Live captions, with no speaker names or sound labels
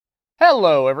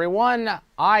Hello, everyone.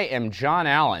 I am John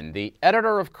Allen, the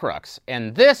editor of Crux,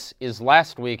 and this is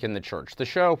Last Week in the Church, the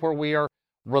show where we are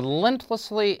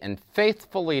relentlessly and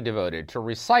faithfully devoted to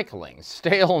recycling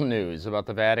stale news about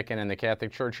the Vatican and the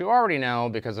Catholic Church you already know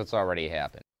because it's already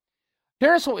happened.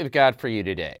 Here's what we've got for you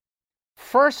today.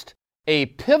 First, a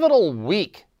pivotal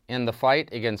week in the fight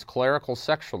against clerical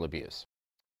sexual abuse.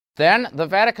 Then, the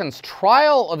Vatican's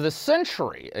trial of the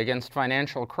century against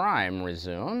financial crime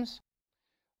resumes.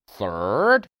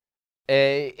 Third,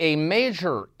 a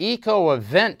major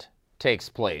eco-event takes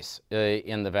place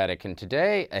in the Vatican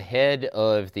today ahead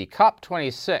of the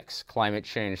COP26 Climate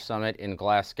Change Summit in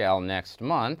Glasgow next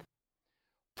month.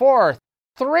 Fourth,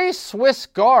 3 Swiss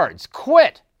guards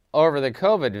quit over the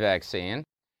COVID vaccine.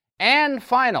 And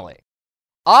finally,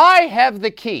 I have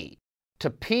the key to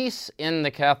peace in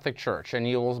the Catholic Church, and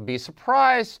you will be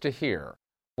surprised to hear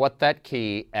what that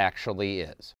key actually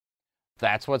is.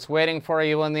 That's what's waiting for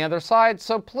you on the other side,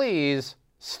 so please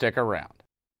stick around.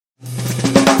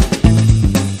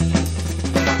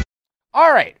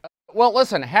 All right. Well,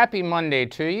 listen, happy Monday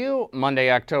to you.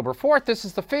 Monday, October 4th. This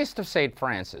is the Feast of St.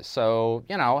 Francis. So,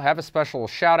 have a special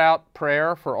shout-out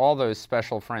prayer for all those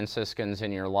special Franciscans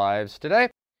in your lives today.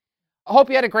 I hope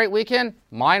you had a great weekend.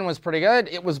 Mine was pretty good.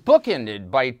 It was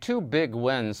bookended by 2 big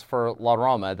wins for La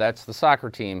Roma. That's the soccer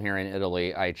team here in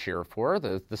Italy I cheer for,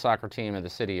 the soccer team of the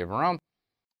city of Rome.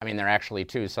 I mean, there are actually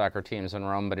 2 soccer teams in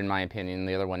Rome, but in my opinion,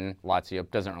 the other one, Lazio,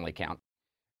 doesn't really count.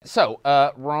 So,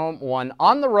 Rome won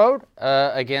on the road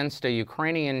against a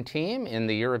Ukrainian team in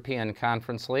the European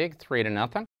Conference League,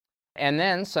 3-0. And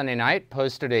then Sunday night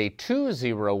posted a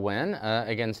 2-0 win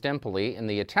against Empoli in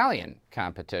the Italian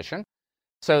competition.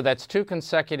 So that's 2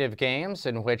 consecutive games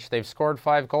in which they've scored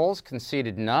 5 goals,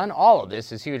 conceded none. All of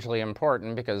this is hugely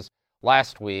important because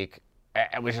last week,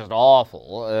 it was just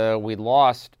awful. We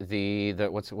lost what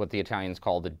the Italians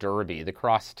call the derby, the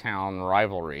crosstown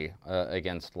rivalry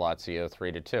against Lazio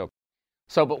 3-2.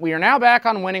 So, but we are now back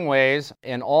on winning ways,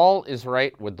 and all is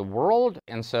right with the world,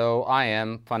 and so I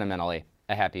am fundamentally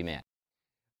a happy man.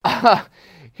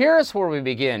 Here's where we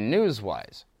begin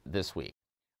news-wise this week.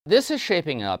 This is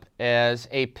shaping up as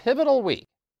a pivotal week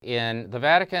in the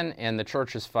Vatican and the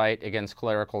Church's fight against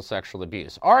clerical sexual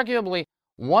abuse. Arguably,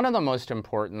 one of the most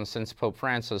important since Pope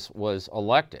Francis was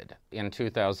elected in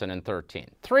 2013.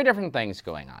 3 different things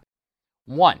going on.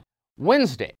 1,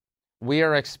 Wednesday, we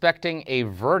are expecting a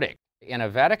verdict in a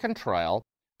Vatican trial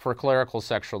for clerical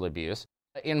sexual abuse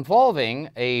involving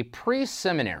a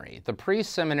pre-seminary, the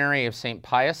pre-seminary of St.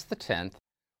 Pius X,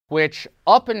 which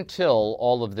up until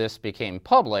all of this became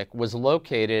public was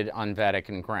located on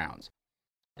Vatican grounds.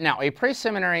 Now, a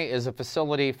pre-seminary is a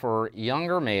facility for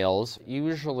younger males,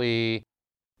 usually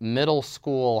middle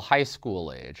school, high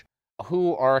school age,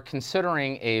 who are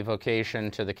considering a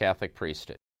vocation to the Catholic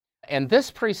priesthood. And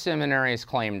this pre-seminary's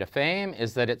claim to fame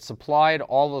is that it supplied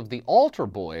all of the altar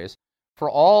boys for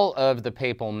all of the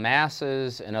papal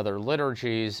masses and other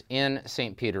liturgies in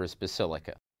St. Peter's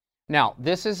Basilica. Now,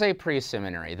 this is a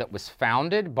pre-seminary that was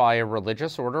founded by a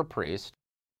religious order priest.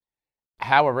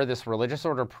 However, this religious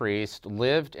order priest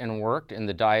lived and worked in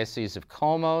the Diocese of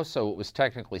Como, so it was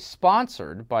technically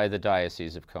sponsored by the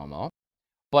Diocese of Como,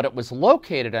 but it was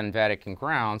located on Vatican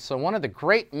grounds. So one of the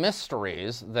great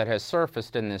mysteries that has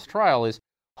surfaced in this trial is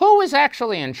who is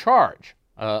actually in charge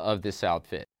of this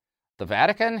outfit. The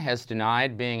Vatican has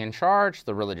denied being in charge,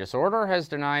 the religious order has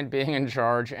denied being in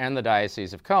charge, and the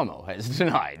Diocese of Como has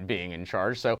denied being in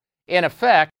charge. So, in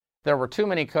effect, there were too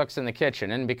many cooks in the kitchen,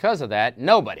 and because of that,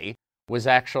 nobody was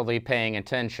actually paying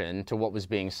attention to what was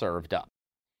being served up.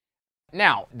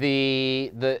 Now,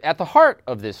 at the heart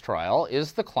of this trial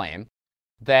is the claim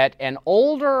that an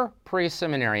older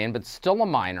pre-seminarian, but still a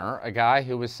minor, a guy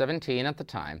who was 17 at the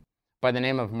time, by the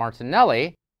name of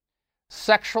Martinelli,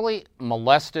 sexually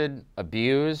molested,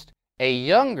 abused a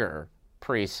younger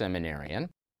pre-seminarian,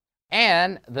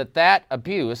 and that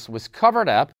abuse was covered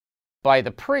up by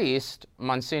the priest,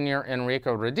 Monsignor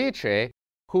Enrico Radice,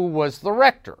 who was the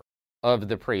rector of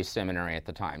the pre-seminary at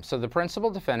the time. So the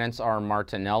principal defendants are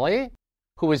Martinelli,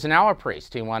 who is now a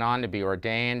priest. He went on to be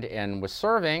ordained and was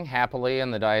serving happily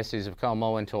in the Diocese of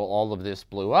Como until all of this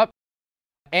blew up.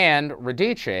 And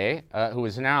Radice, who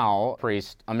is now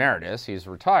priest emeritus, he's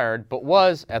retired, but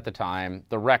was at the time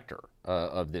the rector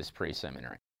of this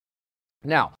pre-seminary.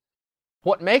 Now,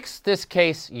 what makes this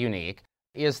case unique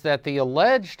is that the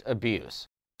alleged abuse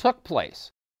took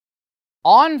place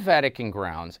on Vatican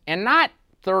grounds, and not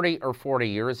 30 or 40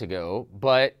 years ago,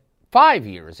 but 5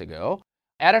 years ago,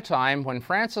 at a time when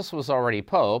Francis was already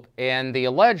Pope, and the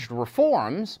alleged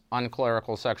reforms on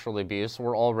clerical sexual abuse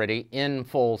were already in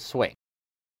full swing.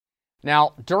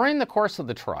 Now, during the course of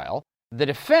the trial, The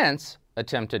defense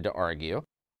attempted to argue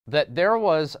that there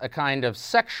was a kind of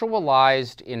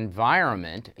sexualized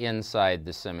environment inside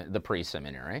the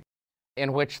pre-seminary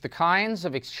in which the kinds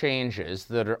of exchanges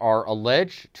that are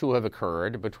alleged to have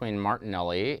occurred between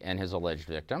Martinelli and his alleged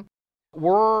victim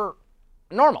were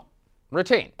normal,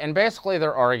 routine. And basically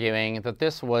they're arguing that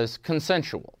this was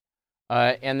consensual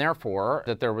and therefore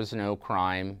that there was no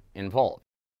crime involved.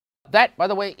 That, by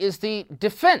the way, is the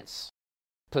defense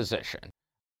position.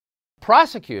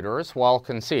 Prosecutors, while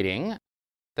conceding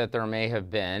that there may have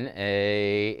been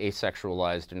a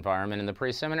sexualized environment in the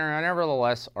pre-seminary, are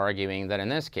nevertheless arguing that in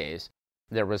this case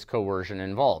there was coercion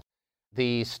involved.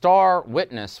 The star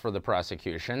witness for the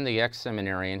prosecution, the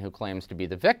ex-seminarian who claims to be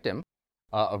the victim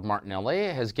of Martinelli,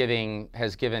 has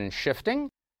given shifting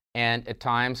and at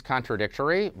times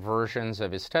contradictory versions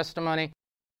of his testimony.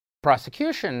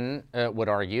 Prosecution would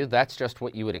argue that's just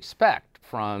what you would expect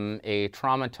from a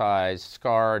traumatized,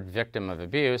 scarred victim of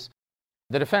abuse.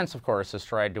 The defense, of course, has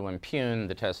tried to impugn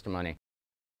the testimony.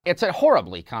 It's a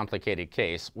horribly complicated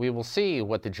case. We will see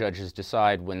what the judges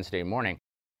decide Wednesday morning.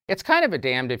 It's kind of a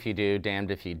damned if you do,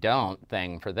 damned if you don't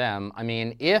thing for them. I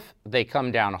mean, if they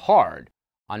come down hard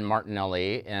on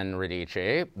Martinelli and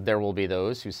Radice, there will be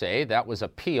those who say that was a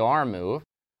PR move,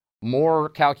 more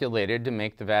calculated to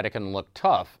make the Vatican look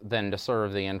tough than to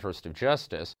serve the interest of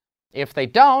justice. If they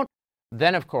don't,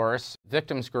 then, of course,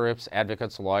 victims groups,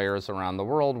 advocates, lawyers around the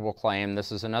world will claim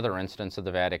this is another instance of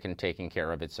the Vatican taking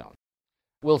care of its own.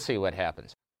 We'll see what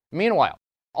happens. Meanwhile,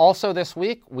 also this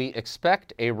week, we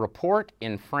expect a report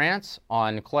in France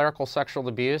on clerical sexual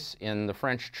abuse in the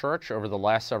French church over the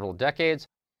last several decades.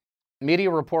 Media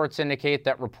reports indicate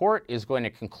that report is going to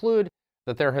conclude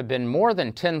that there have been more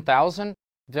than 10,000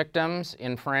 victims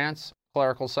in France,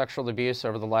 clerical sexual abuse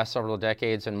over the last several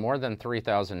decades, and more than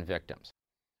 3,000 victims.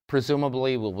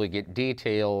 Presumably, we will get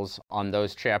details on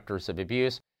those chapters of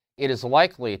abuse. It is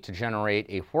likely to generate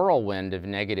a whirlwind of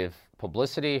negative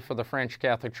publicity for the French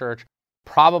Catholic Church,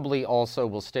 probably also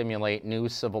will stimulate new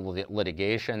civil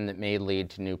litigation that may lead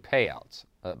to new payouts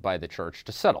by the Church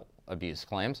to settle abuse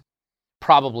claims,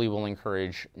 probably will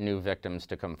encourage new victims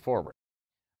to come forward.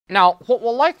 Now, what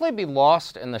will likely be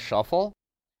lost in the shuffle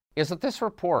is that this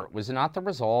report was not the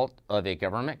result of a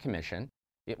government commission.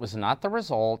 It was not the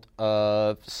result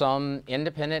of some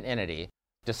independent entity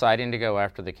deciding to go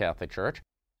after the Catholic Church,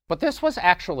 but this was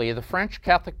actually the French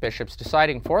Catholic bishops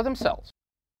deciding for themselves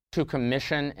to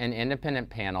commission an independent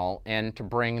panel and to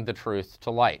bring the truth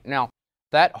to light. Now,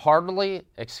 that hardly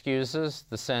excuses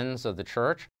the sins of the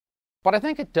Church, but I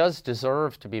think it does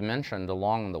deserve to be mentioned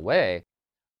along the way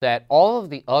that all of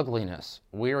the ugliness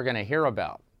we are going to hear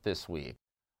about this week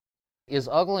is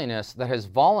ugliness that has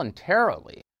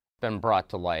voluntarily been brought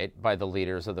to light by the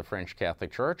leaders of the French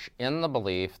Catholic Church in the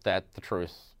belief that the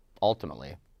truth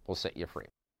ultimately will set you free.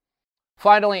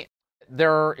 Finally,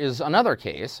 there is another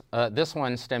case, this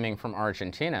one stemming from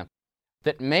Argentina,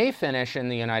 that may finish in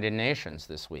the United Nations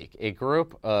this week. A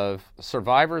group of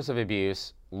survivors of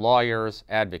abuse, lawyers,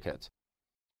 advocates,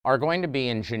 are going to be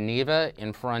in Geneva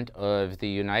in front of the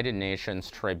United Nations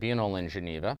Tribunal in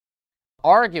Geneva,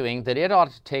 arguing that it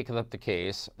ought to take up the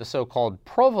case, the so-called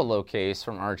Provolo case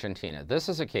from Argentina. This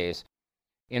is a case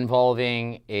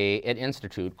involving an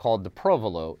institute called the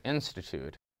Provolo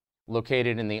Institute,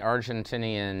 located in the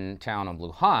Argentinian town of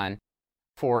Luján,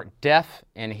 for deaf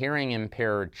and hearing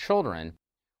impaired children,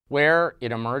 where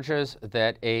it emerges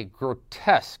that a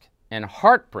grotesque and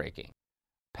heartbreaking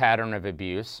pattern of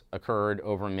abuse occurred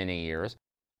over many years.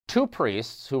 Two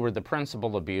priests, who were the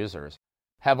principal abusers,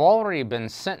 have already been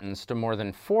sentenced to more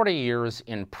than 40 years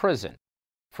in prison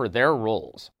for their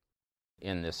roles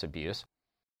in this abuse.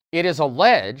 It is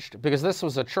alleged, because this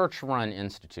was a church-run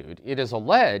institute, it is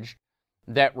alleged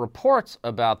that reports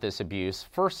about this abuse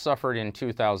first suffered in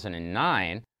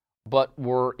 2009, but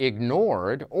were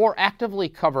ignored or actively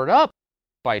covered up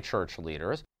by church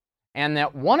leaders, and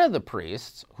that one of the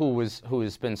priests who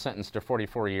has been sentenced to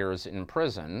 44 years in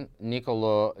prison,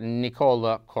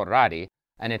 Nicola Corradi,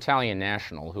 an Italian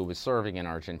national who was serving in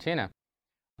Argentina,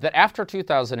 that after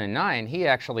 2009, he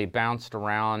actually bounced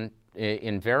around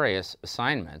in various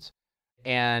assignments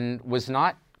and was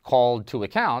not called to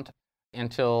account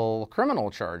until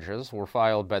criminal charges were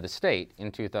filed by the state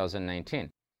in 2019.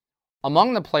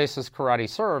 Among the places Corradi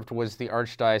served was the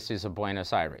Archdiocese of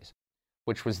Buenos Aires,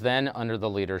 which was then under the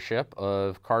leadership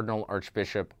of Cardinal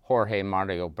Archbishop Jorge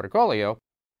Mario Bergoglio,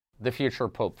 the future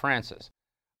Pope Francis.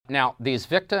 Now, these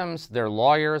victims, their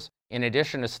lawyers, in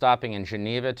addition to stopping in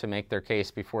Geneva to make their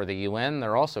case before the UN,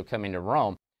 they're also coming to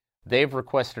Rome. They've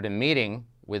requested a meeting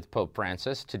with Pope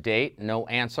Francis. To date, no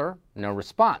answer, no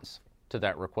response to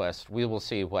that request. We will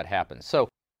see what happens. So,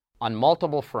 on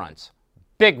multiple fronts.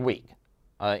 Big week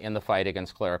in the fight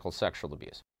against clerical sexual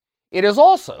abuse. It is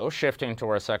also, shifting to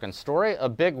our second story, a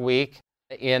big week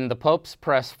in the Pope's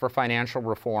press for financial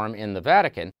reform in the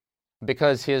Vatican,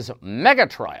 because his mega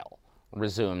trial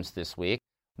resumes this week.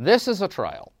 This is a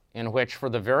trial in which, for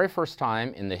the very first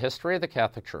time in the history of the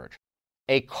Catholic Church,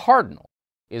 a cardinal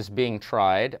is being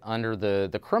tried under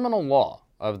the criminal law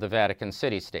of the Vatican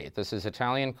city-state. This is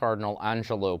Italian Cardinal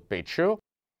Angelo Becciu,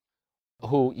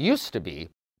 who used to be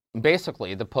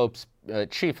basically the Pope's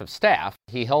chief of staff.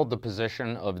 He held the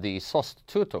position of the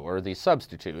sostituto, or the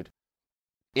substitute,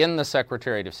 in the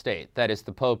Secretariat of State. That is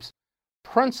the Pope's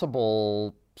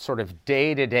principal sort of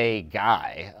day-to-day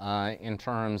guy in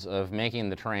terms of making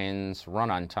the trains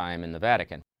run on time in the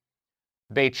Vatican.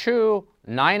 Becciu,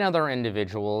 9 other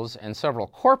individuals, and several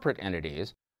corporate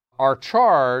entities are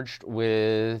charged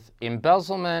with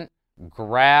embezzlement,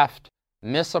 graft,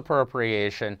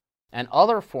 misappropriation, and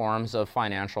other forms of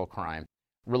financial crime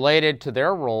related to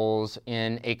their roles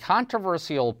in a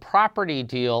controversial property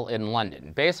deal in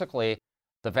London. Basically,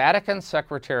 the Vatican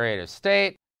Secretariat of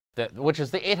State, which is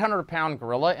the 800-pound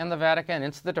gorilla in the Vatican,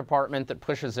 it's the department that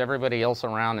pushes everybody else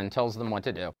around and tells them what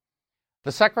to do.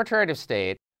 The Secretariat of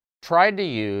State tried to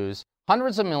use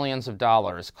hundreds of millions of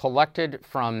dollars collected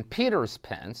from Peter's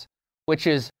Pence, which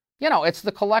is, it's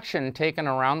the collection taken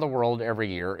around the world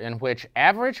every year in which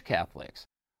average Catholics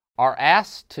are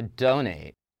asked to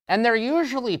donate, and they're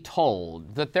usually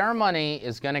told that their money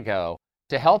is going to go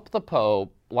to help the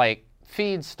Pope,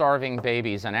 feed starving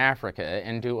babies in Africa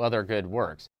and do other good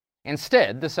works.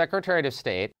 Instead, the Secretariat of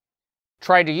State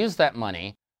tried to use that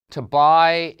money to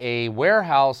buy a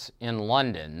warehouse in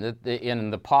London,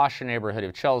 in the posh neighborhood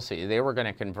of Chelsea. They were going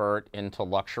to convert into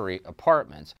luxury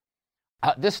apartments.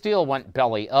 This deal went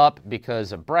belly up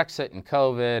because of Brexit and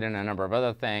COVID and a number of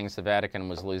other things. The Vatican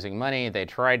was losing money. They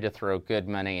tried to throw good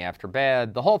money after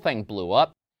bad. The whole thing blew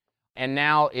up, and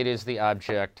now it is the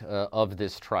object of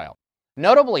this trial.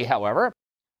 Notably, however,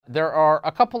 there are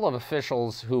a couple of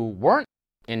officials who weren't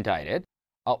indicted.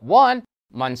 One,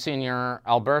 Monsignor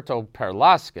Alberto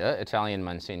Perlasca, Italian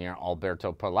Monsignor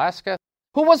Alberto Perlasca,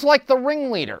 who was like the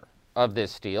ringleader of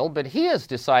this deal, but he has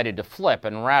decided to flip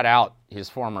and rat out his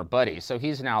former buddy, so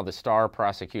he's now the star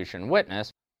prosecution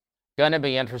witness. Going to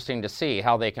be interesting to see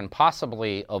how they can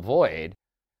possibly avoid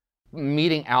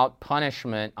meting out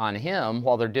punishment on him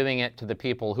while they're doing it to the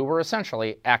people who were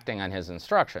essentially acting on his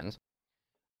instructions.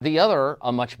 The other,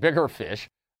 a much bigger fish,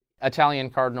 Italian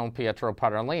Cardinal Pietro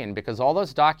Parolin, because all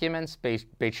those documents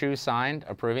Becciu signed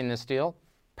approving this deal,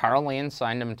 Parolin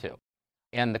signed them too.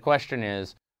 And the question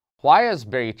is, why is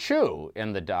Becciu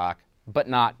in the dock but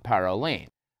not Parolin?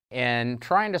 And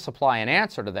trying to supply an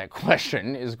answer to that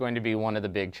question is going to be one of the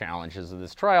big challenges of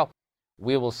this trial.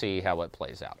 We will see how it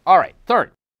plays out. All right,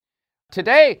 third.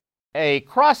 Today, a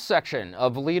cross-section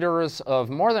of leaders of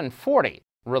more than 40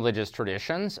 religious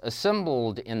traditions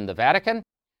assembled in the Vatican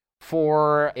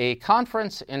for a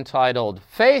conference entitled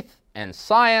Faith and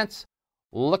Science,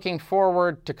 Looking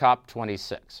Forward to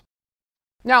COP26.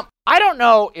 Now, I don't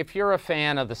know if you're a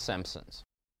fan of The Simpsons.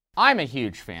 I'm a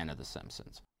huge fan of The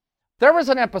Simpsons. There was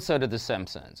an episode of The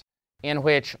Simpsons in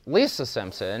which Lisa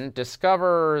Simpson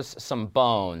discovers some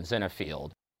bones in a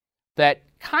field that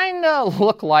kind of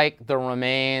look like the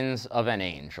remains of an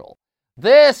angel.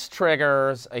 This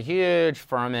triggers a huge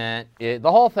ferment. The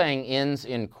whole thing ends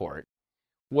in court,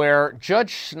 where Judge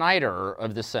Schneider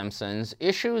of The Simpsons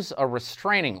issues a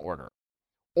restraining order,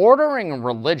 ordering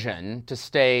religion to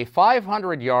stay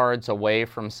 500 yards away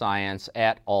from science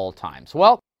at all times.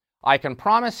 Well, I can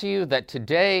promise you that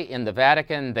today in the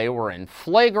Vatican, they were in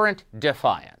flagrant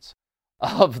defiance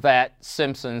of that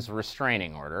Simpsons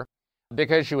restraining order,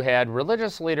 because you had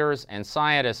religious leaders and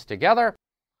scientists together.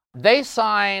 They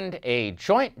signed a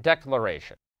joint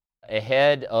declaration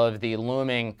ahead of the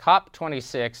looming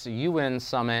COP26 UN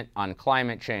Summit on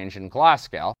Climate Change in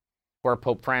Glasgow, where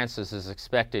Pope Francis is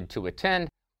expected to attend.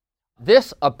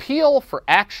 This appeal for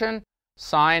action,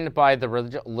 signed by the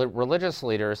religious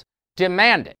leaders,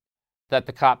 demanded that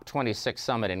the COP26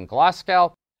 summit in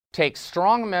Glasgow take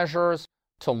strong measures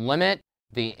to limit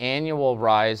the annual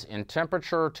rise in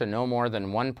temperature to no more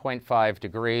than 1.5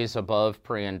 degrees above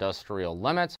pre-industrial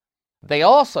limits. They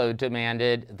also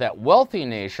demanded that wealthy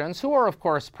nations, who are of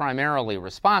course primarily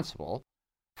responsible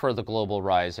for the global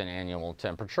rise in annual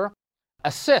temperature,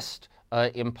 assist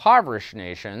impoverished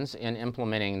nations in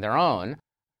implementing their own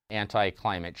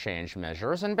anti-climate change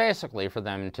measures, and basically for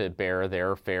them to bear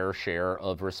their fair share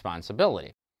of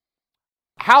responsibility.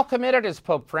 How committed is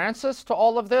Pope Francis to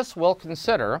all of this? We'll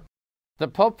consider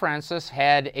that Pope Francis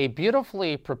had a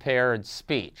beautifully prepared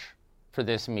speech for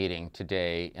this meeting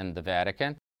today in the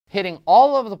Vatican. hitting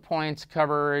all of the points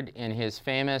covered in his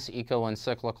famous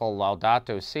eco-encyclical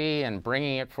Laudato Si and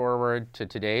bringing it forward to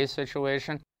today's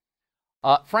situation.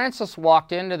 Francis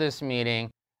walked into this meeting,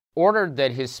 ordered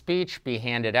that his speech be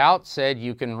handed out, said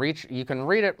you can read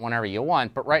it whenever you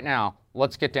want, but right now,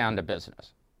 let's get down to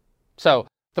business. So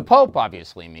the Pope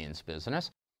obviously means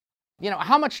business.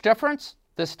 How much difference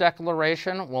this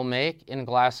declaration will make in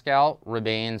Glasgow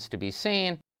remains to be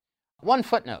seen. One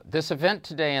footnote, this event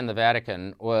today in the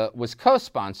Vatican was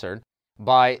co-sponsored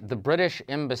by the British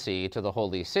Embassy to the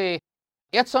Holy See.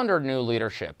 It's under new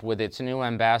leadership with its new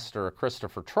ambassador,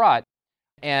 Christopher Trott.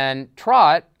 And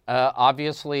Trott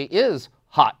obviously is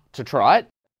hot to trot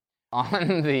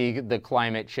on the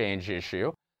climate change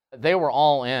issue. They were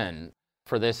all in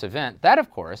for this event. That, of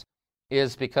course,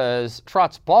 is because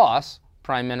Trott's boss,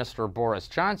 Prime Minister Boris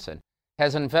Johnson,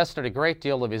 has invested a great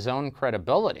deal of his own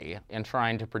credibility in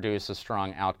trying to produce a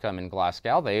strong outcome in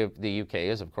Glasgow. The UK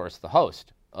is, of course, the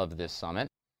host of this summit.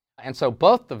 And so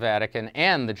both the Vatican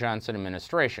and the Johnson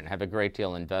administration have a great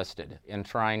deal invested in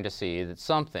trying to see that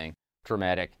something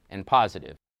dramatic and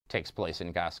positive takes place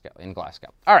in Glasgow.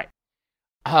 All right.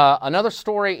 Another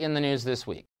story in the news this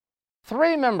week.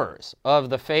 3 members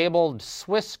of the fabled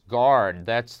Swiss Guard,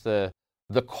 that's the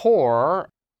corps,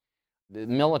 the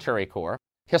military corps.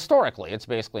 Historically, it's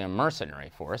basically a mercenary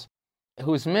force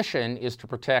whose mission is to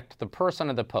protect the person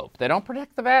of the Pope. They don't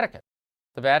protect the Vatican.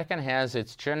 The Vatican has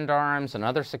its gendarmes and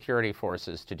other security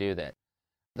forces to do that.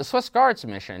 The Swiss Guard's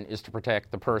mission is to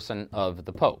protect the person of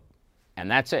the Pope,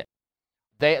 and that's it.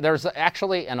 There's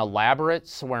actually an elaborate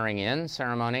swearing-in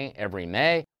ceremony every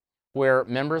May where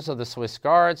members of the Swiss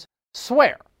Guards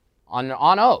swear on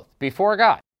oath before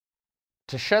God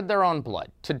to shed their own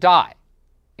blood, to die,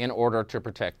 in order to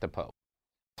protect the Pope.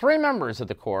 3 members of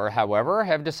the Corps, however,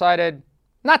 have decided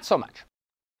not so much.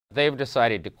 They've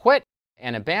decided to quit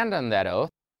and abandon that oath,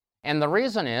 and the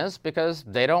reason is because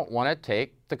they don't want to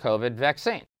take the COVID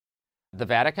vaccine. The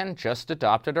Vatican just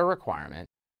adopted a requirement.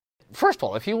 First of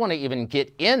all, if you want to even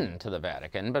get into the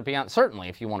Vatican, but certainly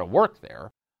if you want to work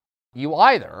there, you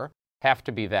either have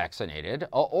to be vaccinated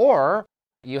or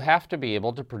you have to be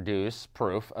able to produce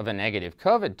proof of a negative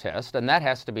COVID test, and that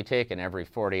has to be taken every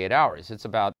 48 hours. It's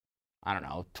about,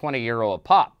 €20 a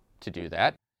pop to do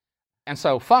that. And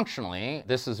so functionally,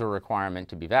 this is a requirement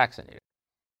to be vaccinated.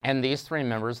 And these 3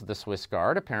 members of the Swiss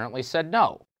Guard apparently said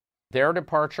no. Their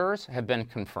departures have been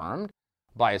confirmed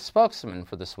by a spokesman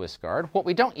for the Swiss Guard. What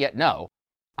we don't yet know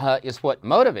is what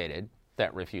motivated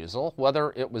that refusal,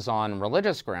 whether it was on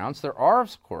religious grounds. There are,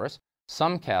 of course,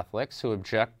 some Catholics who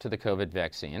object to the COVID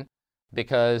vaccine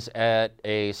because at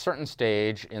a certain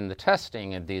stage in the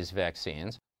testing of these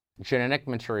vaccines, genetic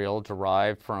material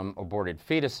derived from aborted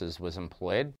fetuses was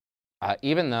employed,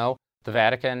 even though the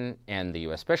Vatican and the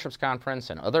U.S. Bishops'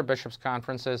 Conference and other bishops'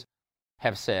 conferences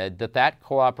have said that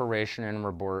cooperation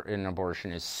in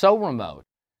abortion is so remote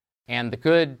and the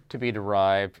good to be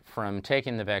derived from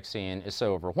taking the vaccine is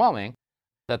so overwhelming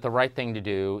that the right thing to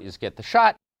do is get the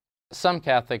shot. Some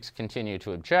Catholics continue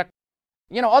to object.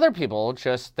 Other people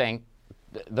just think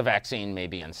the vaccine may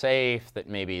be unsafe, that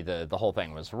maybe the whole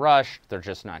thing was rushed, they're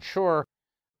just not sure.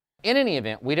 In any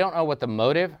event, we don't know what the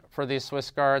motive for these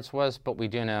Swiss Guards was, but we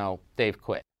do know they've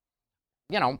quit.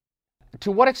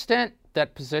 To what extent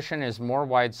that position is more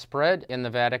widespread in the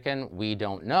Vatican, we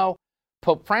don't know.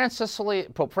 Pope Francis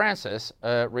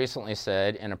recently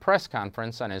said in a press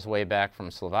conference on his way back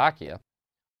from Slovakia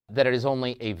that it is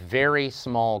only a very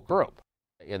small group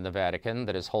in the Vatican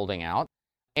that is holding out,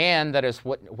 and that is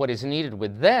what is needed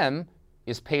with them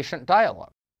is patient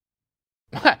dialogue.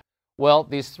 Well,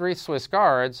 these 3 Swiss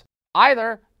Guards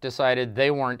either decided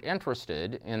they weren't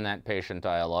interested in that patient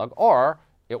dialogue or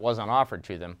it wasn't offered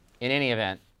to them. In any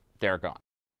event, they're gone.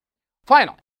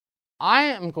 Finally, I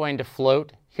am going to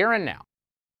float here and now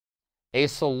a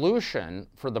solution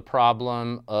for the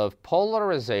problem of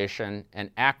polarization and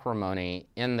acrimony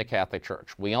in the Catholic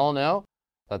Church. We all know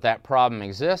that problem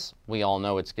exists. We all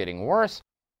know it's getting worse.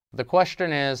 The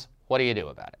question is, what do you do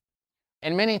about it?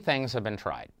 And many things have been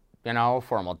tried.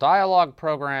 Formal dialogue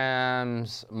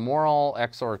programs, moral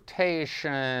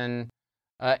exhortation,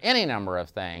 any number of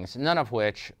things, none of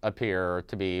which appear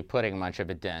to be putting much of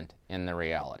a dent in the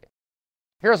reality.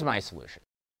 Here's my solution.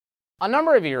 A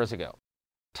number of years ago,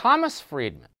 Thomas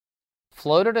Friedman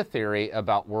floated a theory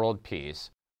about world peace,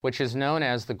 which is known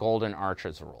as the Golden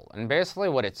Arches Rule. And basically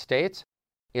what it states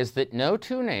is that no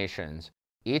 2 nations,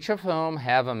 each of whom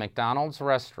have a McDonald's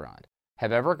restaurant,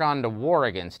 have ever gone to war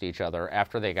against each other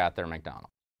after they got their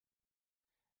McDonald's.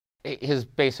 His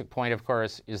basic point, of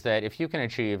course, is that if you can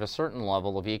achieve a certain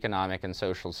level of economic and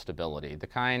social stability, the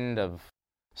kind of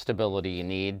stability you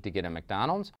need to get a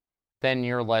McDonald's, then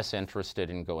you're less interested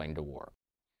in going to war.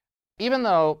 Even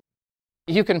though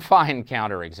you can find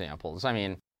counterexamples. I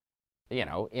mean,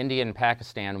 India and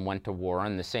Pakistan went to war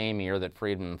in the same year that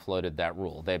Friedman floated that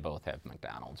rule. They both have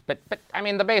McDonald's. But I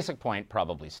mean, the basic point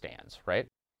probably stands, right?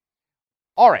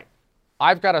 All right,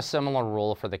 I've got a similar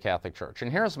rule for the Catholic Church,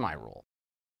 and here's my rule.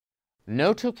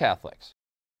 No two Catholics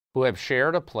who have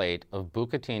shared a plate of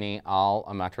bucatini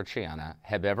alla matriciana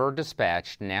have ever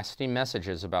dispatched nasty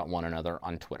messages about one another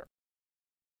on Twitter.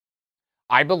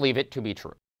 I believe it to be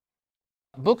true.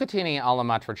 Bucatini alla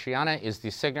matriciana is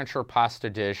the signature pasta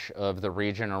dish of the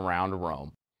region around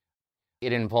Rome.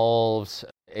 It involves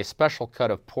a special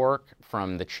cut of pork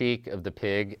from the cheek of the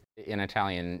pig. In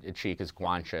Italian, cheek is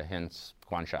guancia, hence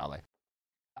guanciale,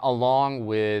 along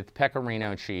with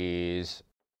pecorino cheese,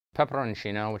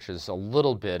 peperoncino, which is a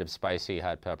little bit of spicy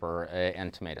hot pepper,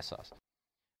 and tomato sauce.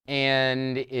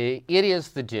 And it is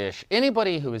the dish.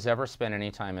 Anybody who has ever spent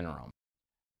any time in Rome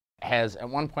has, at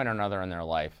one point or another in their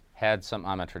life, had some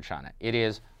amatriciana. It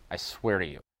is, I swear to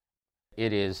you,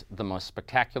 it is the most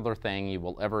spectacular thing you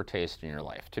will ever taste in your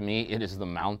life. To me, it is the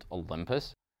Mount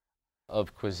Olympus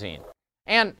of cuisine.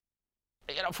 And,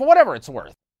 for whatever it's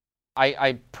worth,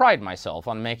 I pride myself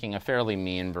on making a fairly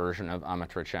mean version of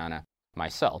amatriciana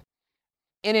myself.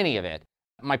 In any event,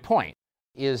 my point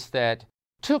is that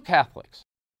two Catholics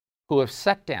who have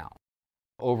sat down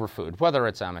over food, whether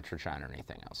it's amatriciana or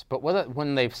anything else, but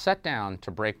when they've sat down to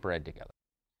break bread together,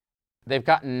 they've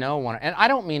gotten to know one, and I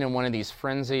don't mean in one of these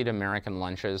frenzied American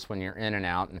lunches when you're in and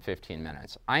out in 15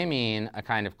 minutes. I mean a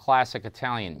kind of classic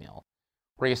Italian meal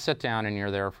where you sit down and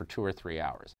you're there for 2 or 3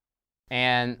 hours.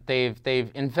 And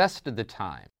they've invested the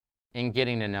time in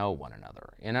getting to know one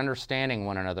another, in understanding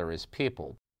one another as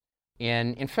people,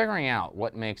 in figuring out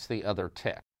what makes the other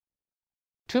tick.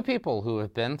 Two people who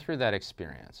have been through that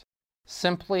experience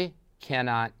simply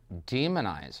cannot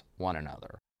demonize one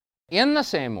another in the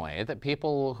same way that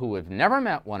people who have never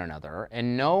met one another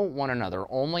and know one another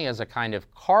only as a kind of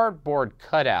cardboard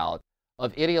cutout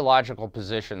of ideological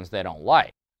positions they don't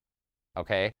like.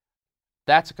 Okay?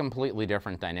 That's a completely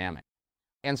different dynamic.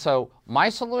 And so my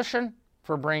solution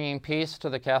for bringing peace to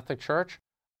the Catholic Church,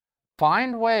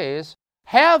 find ways,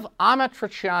 have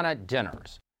amatriciana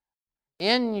dinners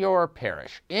in your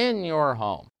parish, in your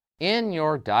home, in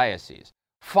your diocese.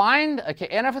 And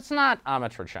if it's not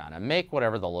amatriciana, make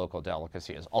whatever the local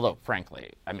delicacy is. Although,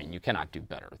 frankly, I mean, you cannot do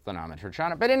better than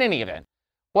amatriciana. But in any event,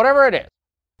 whatever it is,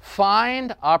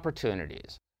 find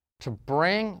opportunities to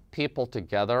bring people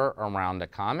together around a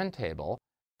common table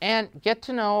and get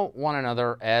to know one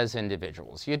another as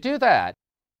individuals. You do that,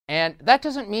 and that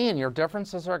doesn't mean your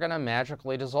differences are going to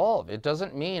magically dissolve. It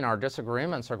doesn't mean our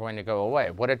disagreements are going to go away.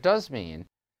 What it does mean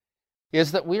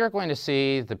is that we are going to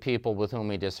see the people with whom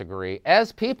we disagree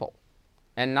as people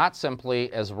and not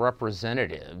simply as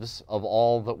representatives of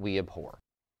all that we abhor.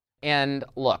 And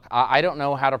look, I don't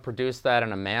know how to produce that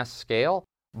on a mass scale,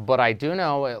 but I do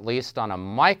know, at least on a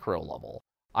micro level,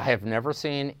 I have never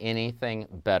seen anything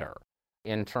better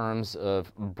in terms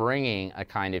of bringing a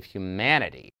kind of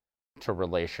humanity to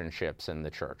relationships in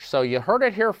the church. So you heard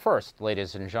it here first,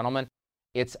 ladies and gentlemen.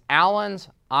 It's Allen's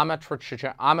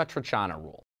amatriciana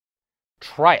rule.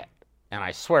 Try it, and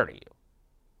I swear to you,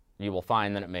 you will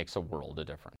find that it makes a world of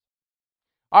difference.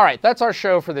 All right, that's our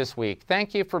show for this week.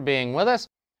 Thank you for being with us.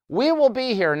 We will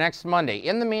be here next Monday.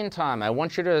 In the meantime, I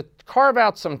want you to carve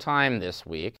out some time this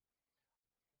week.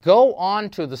 Go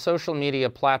on to the social media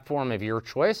platform of your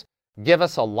choice. Give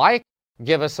us a like,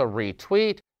 give us a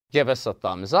retweet, give us a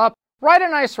thumbs up, write a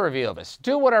nice review of us.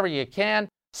 Do whatever you can.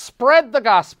 Spread the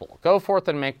gospel. Go forth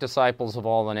and make disciples of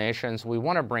all the nations. We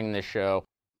want to bring this show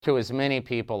to as many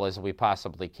people as we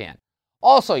possibly can.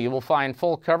 Also, you will find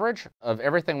full coverage of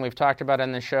everything we've talked about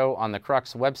in the show on the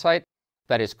Crux website.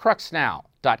 That is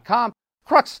cruxnow.com.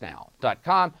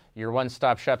 Cruxnow.com, your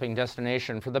one-stop shopping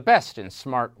destination for the best in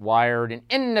smart, wired, and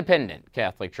independent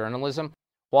Catholic journalism.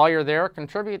 While you're there,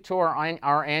 contribute to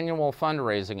our annual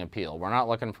fundraising appeal. We're not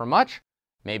looking for much.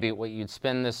 Maybe what you'd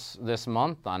spend this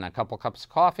month on a couple cups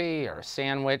of coffee or a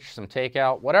sandwich, some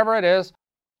takeout, whatever it is,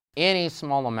 any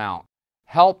small amount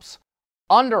helps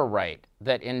underwrite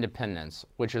that independence,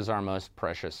 which is our most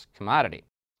precious commodity.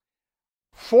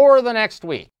 For the next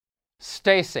week,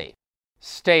 stay safe,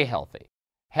 stay healthy,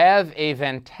 have a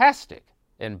fantastic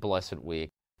and blessed week,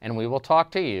 and we will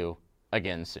talk to you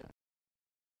again soon.